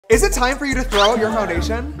Is it time for you to throw out your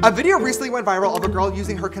foundation? A video recently went viral of a girl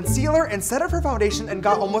using her concealer instead of her foundation and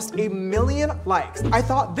got almost 1 million likes. I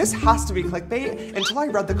thought this has to be clickbait until I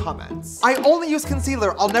read the comments. I only use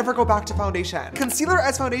concealer, I'll never go back to foundation. Concealer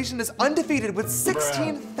as foundation is undefeated with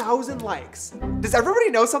 16,000 likes. Does everybody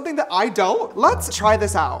know something that I don't? Let's try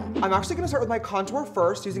this out. I'm actually gonna start with my contour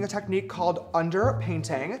first using a technique called under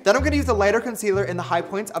painting. Then I'm gonna use a lighter concealer in the high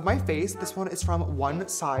points of my face. This one is from One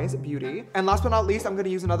Size Beauty. And last but not least, I'm gonna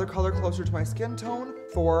use another color closer to my skin tone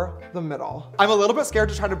for the middle. I'm a little bit scared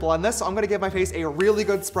to try to blend this, so I'm gonna give my face a really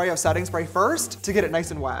good spray of setting spray first to get it nice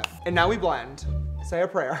and wet. And now we blend. Say a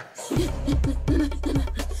prayer.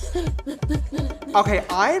 Okay,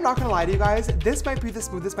 I'm not gonna lie to you guys, this might be the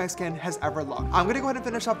smoothest my skin has ever looked. I'm gonna go ahead and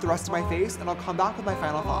finish up the rest of my face and I'll come back with my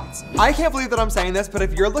final thoughts. I can't believe that I'm saying this, but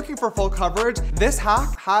if you're looking for full coverage, this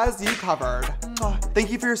hack has you covered.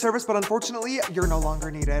 Thank you for your service, but unfortunately, you're no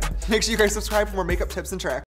longer needed. Make sure you guys subscribe for more makeup tips and tricks.